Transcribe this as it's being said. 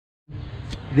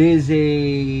This is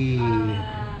a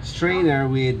strainer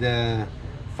with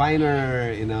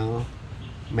finer, you know,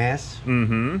 mess.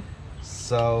 Mm-hmm.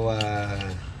 So,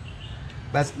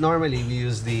 but normally we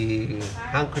use the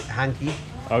hanky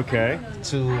Okay.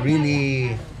 to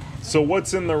really. So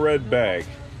what's in the red bag?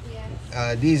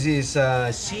 This is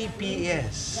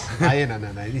CPS. Ayun,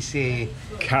 no. This is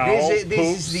Cow this poop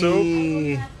is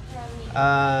the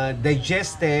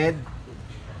digested.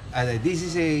 This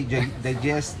is a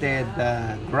digested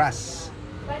grass.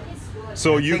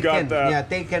 So you got that. Yeah,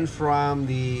 taken from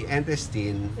the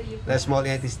intestine, the small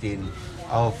intestine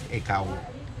of a cow.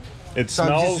 It So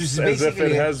smells this is as if it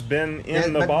basically- has been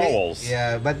in the bowels.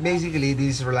 Yeah, but basically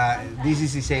this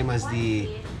is the same as the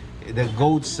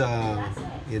goat's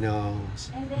you know,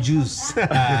 juice.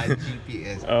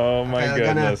 GPS. Oh my Okay,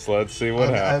 goodness! Let's see what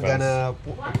I'm happens. gonna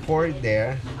pour it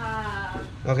there.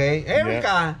 Okay,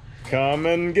 Erica, Come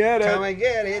and get come it. and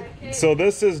get it. So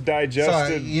this is So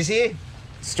digested you see,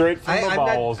 straight from the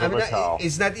bowels of a cow.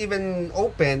 It's not even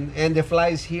open, and the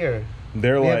flies here.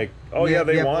 They're We have- like, oh we yeah, have-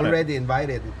 they we have want it. already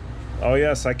invited. Oh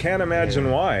yes, I can't imagine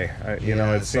Yeah. why. You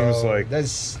know, it seems so like.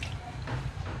 that's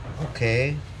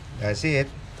okay. That's it.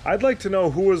 I'd like to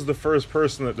know who was the first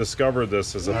person that discovered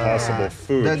this as a possible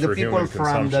food the for people human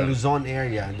from the consumption. Luzon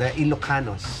area, the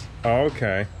Ilocanos. Oh,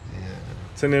 okay, Yeah.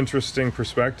 it's an interesting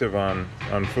perspective on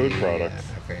food products.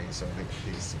 Yeah, okay, so look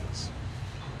at these things.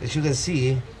 As you can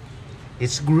see,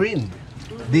 it's green.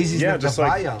 This is Yeah, not the just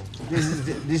like- vial.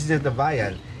 This is not the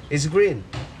vial. It's green.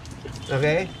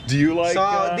 Okay. Do you like so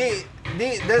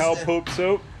cow poop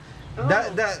soup?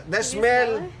 the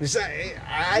smell.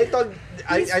 I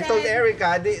told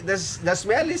Erica the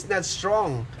smell is not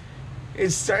strong.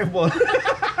 It's terrible.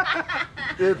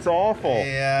 It's awful.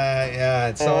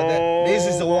 Yeah. So this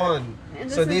is the one.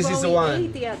 And So this is the one.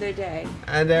 ate the other day.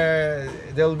 And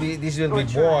this will be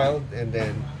boiled,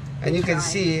 and you can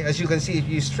see, as you can see, if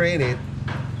you strain it,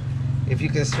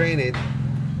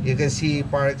 you can see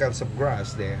particles of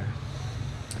grass there.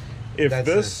 If That's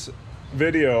this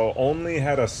video only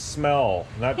had a smell,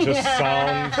 not just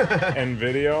sound and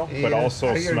video, but Yeah. also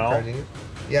Are you smell, recording it?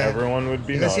 Yeah. everyone would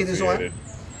be You can see this one? nauseated.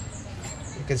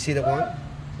 You can see that one.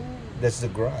 That's the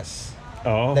grass.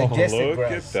 Oh, Digested look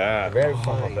grass. at that. Very Oh,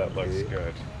 fine. that looks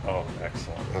good. Oh,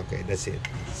 excellent. Okay, that's it.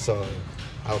 So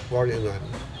I'll pour it on,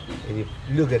 and you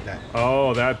look at that.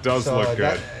 Oh, that does So look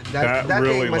good. That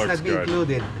really thing must looks not be good.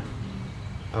 included.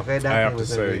 Okay, that I thing have to must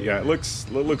not say, be yeah, it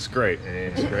included. looks great.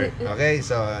 It's great. Okay,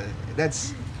 so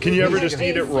that's. Can you ever just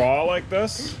eat it raw like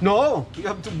this? No, you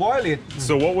have to boil it.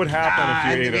 So what would happen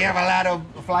if you ate we it? have a lot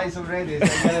of flies already, so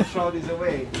I'm gonna throw this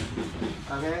away.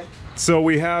 Okay. So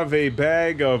we have a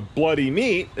bag of bloody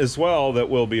meat as well that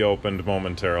will be opened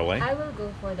momentarily. I will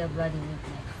go for the bloody meat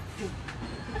next.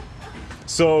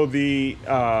 So the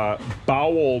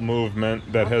bowel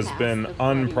movement that has been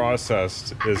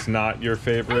unprocessed is not your I'm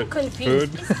favorite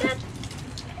confused. food? Is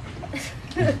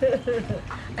that...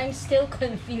 I'm still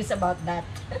confused about that.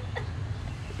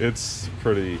 It's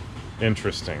pretty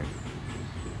interesting.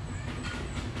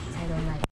 I don't like